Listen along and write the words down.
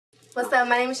What's up?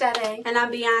 My name is Sade. And I'm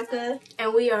Bianca.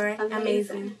 And we are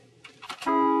amazing.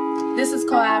 This is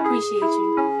called I Appreciate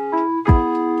You.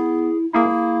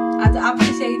 I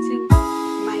appreciate you too,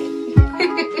 Mike.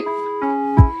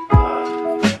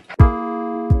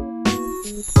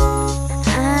 I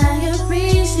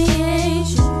appreciate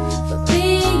you for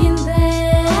being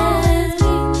there,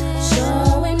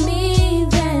 showing me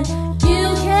that you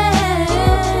care.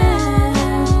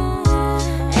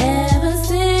 Ever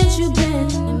since you've been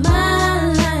in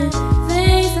my life,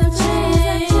 things have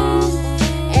changed,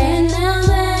 and now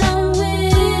that I'm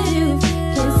with you,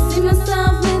 can't see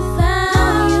myself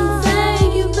without you.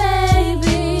 Thank you,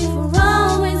 baby, for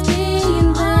always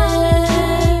being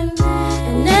there,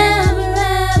 and never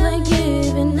ever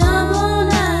giving up on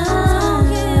us.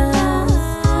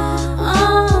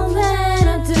 All that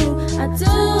I do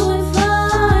it for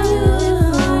you.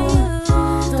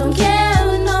 Don't care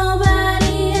what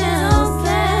nobody else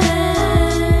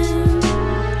says.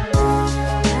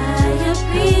 I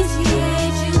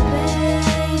appreciate you,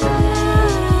 baby.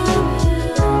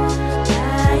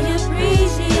 I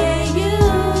appreciate you.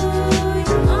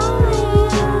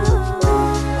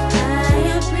 I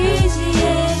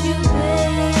appreciate you,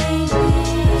 baby.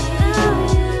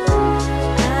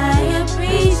 I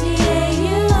appreciate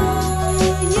you.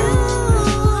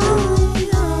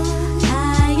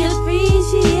 I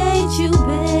appreciate you,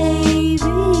 baby.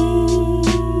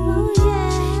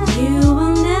 You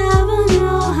will never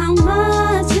know how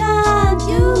much I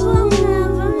do.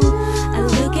 I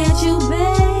look at you,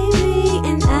 baby,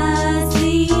 and I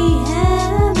see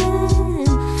heaven.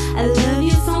 I love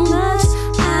you so much,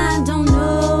 I don't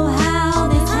know how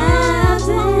this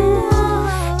happened.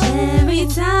 Every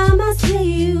time I see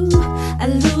you, I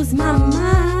lose my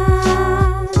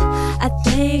mind. I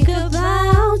think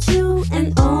about you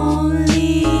and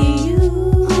only you.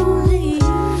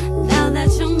 Now that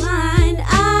you're mine,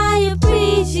 I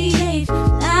appreciate.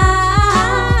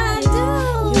 I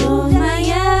do. You're my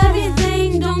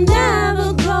everything, don't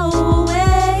ever go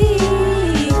away.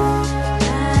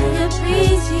 I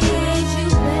appreciate you,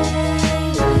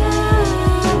 baby.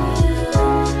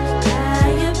 I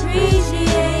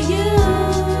appreciate you.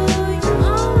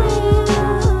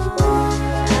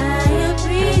 I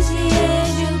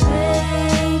appreciate you,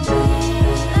 baby.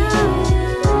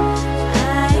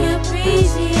 I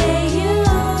appreciate you.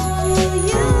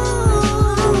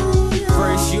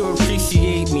 First you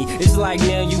appreciate me, it's like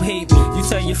now you hate me. You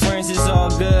tell your friends it's all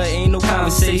good, ain't no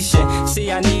conversation.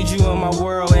 See, I need you in my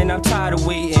world and I'm tired of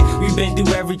waiting. We've been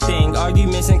through everything,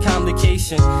 arguments and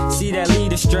complication. See, that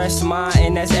lead to stress, mine,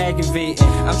 and that's aggravating.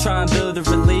 I'm trying to build a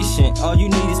relation, all you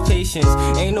need is patience.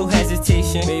 Ain't no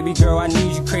hesitation, baby girl, I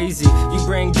need you crazy. You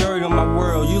bring joy to my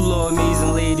world, you little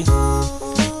amazing lady.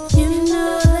 You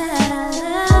know that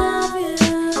I love you.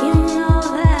 You know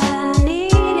that I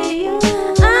need you.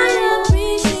 I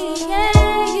appreciate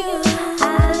you. I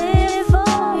live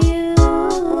for you.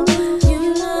 You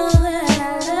know that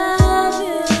I love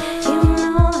you. You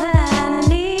know that I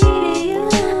need you.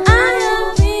 I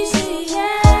appreciate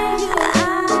you. I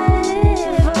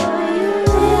live for you.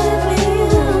 If you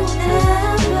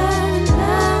ever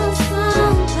love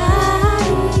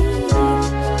somebody,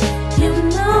 you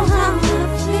know how I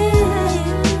feel.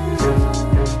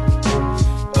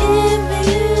 If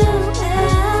you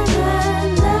ever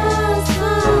love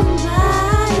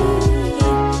somebody,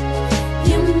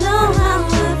 you know how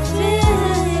I feel.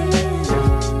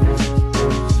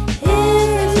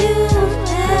 If you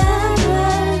ever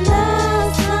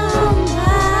love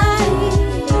somebody,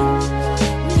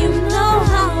 you know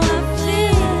how I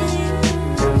feel.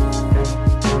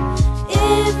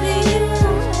 If you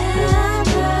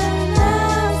ever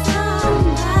love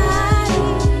somebody,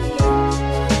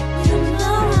 you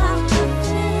know how I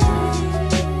feel.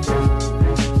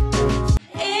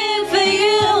 If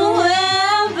you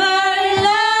ever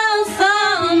love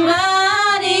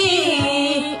somebody,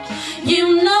 you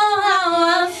know how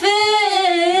I feel.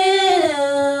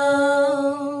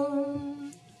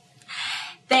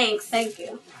 Thanks. Thank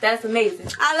you. That's amazing.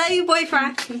 I love you,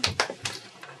 boyfriend.